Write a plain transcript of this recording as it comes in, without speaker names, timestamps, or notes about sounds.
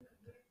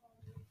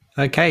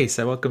Okay,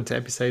 so welcome to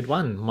episode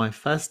one. My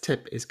first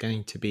tip is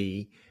going to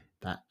be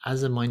that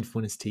as a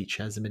mindfulness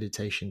teacher, as a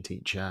meditation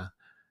teacher,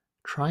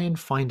 try and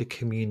find a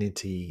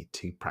community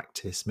to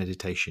practice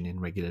meditation in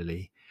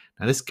regularly.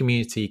 Now, this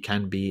community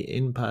can be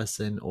in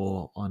person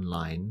or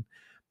online,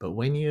 but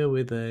when you're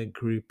with a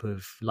group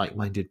of like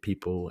minded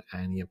people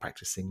and you're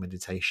practicing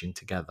meditation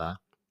together,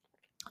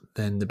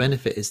 then the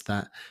benefit is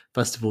that,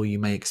 first of all, you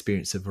may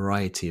experience a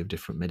variety of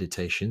different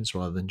meditations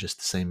rather than just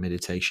the same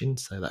meditation.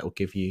 So that will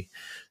give you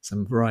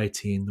some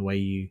variety in the way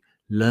you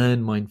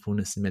learn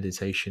mindfulness and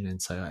meditation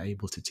and so are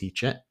able to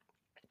teach it.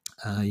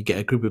 You get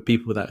a group of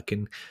people that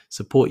can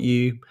support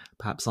you,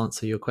 perhaps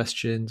answer your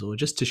questions, or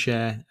just to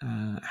share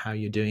how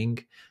you're doing.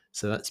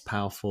 So that's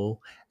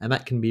powerful. And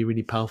that can be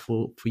really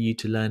powerful for you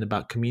to learn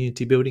about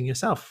community building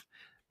yourself.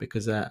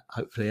 Because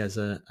hopefully, as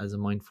a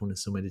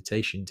mindfulness or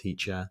meditation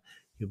teacher,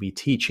 you'll be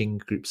teaching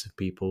groups of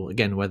people,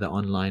 again, whether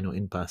online or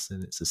in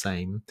person, it's the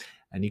same.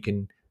 And you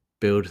can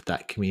build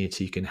that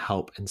community, you can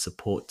help and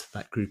support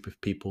that group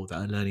of people that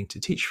are learning to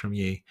teach from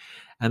you.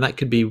 And that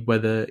could be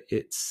whether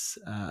it's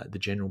the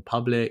general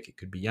public, it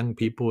could be young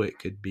people, it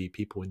could be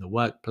people in the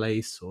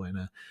workplace or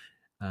in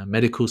a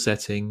medical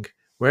setting.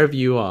 Wherever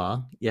you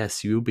are,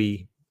 yes, you will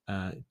be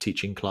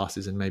teaching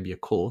classes and maybe a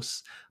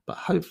course, but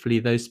hopefully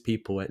those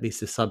people, at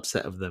least a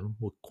subset of them,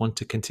 will want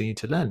to continue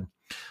to learn.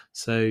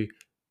 So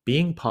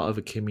being part of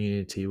a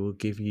community will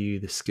give you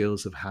the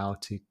skills of how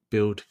to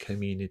build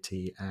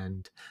community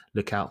and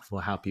look out for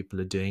how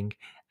people are doing,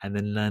 and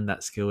then learn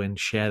that skill and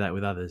share that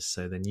with others.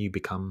 So then you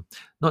become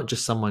not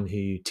just someone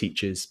who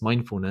teaches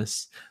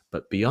mindfulness,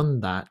 but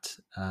beyond that,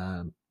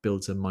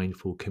 builds a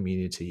mindful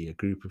community, a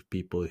group of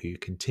people who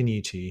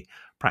continue to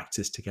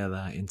practice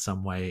together in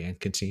some way and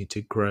continue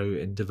to grow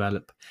and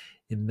develop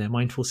in their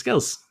mindful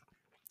skills.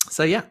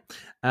 So yeah,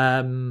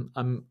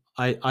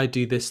 I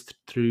do this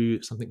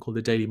through something called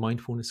the Daily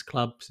Mindfulness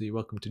Club. So you're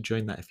welcome to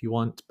join that if you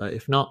want. But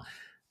if not,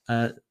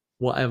 uh,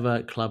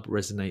 whatever club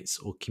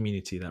resonates or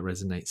community that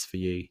resonates for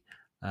you,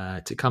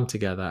 to come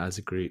together as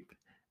a group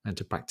and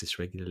to practice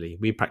regularly.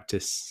 We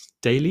practice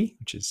daily,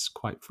 which is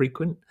quite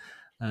frequent.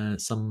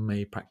 Some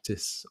may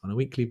practice on a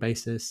weekly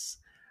basis.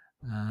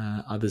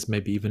 Others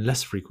maybe even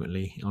less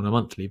frequently on a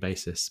monthly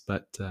basis.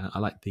 But I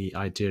like the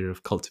idea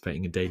of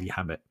cultivating a daily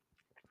habit.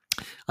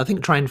 I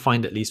think try and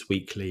find at least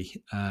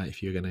weekly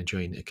if you're going to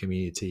join a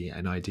community,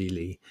 and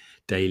ideally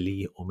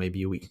daily or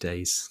maybe a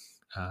weekdays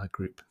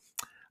group.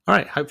 All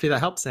right, hopefully that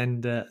helps,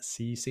 and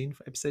see you soon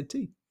for episode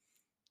two.